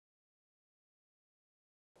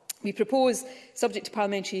We propose, subject to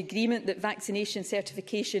parliamentary agreement, that vaccination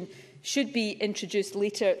certification should be introduced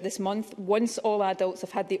later this month, once all adults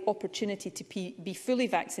have had the opportunity to be fully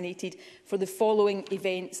vaccinated for the following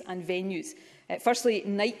events and venues. Firstly,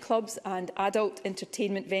 nightclubs and adult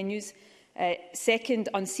entertainment venues. Second,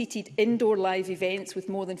 unseated indoor live events with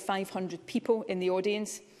more than 500 people in the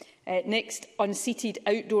audience. Next, unseated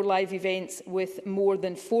outdoor live events with more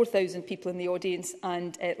than 4,000 people in the audience.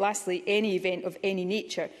 And lastly, any event of any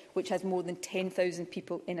nature which has more than 10,000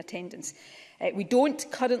 people in attendance. We don't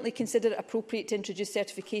currently consider it appropriate to introduce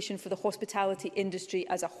certification for the hospitality industry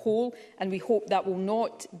as a whole, and we hope that will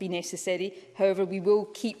not be necessary. However, we will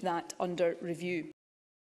keep that under review.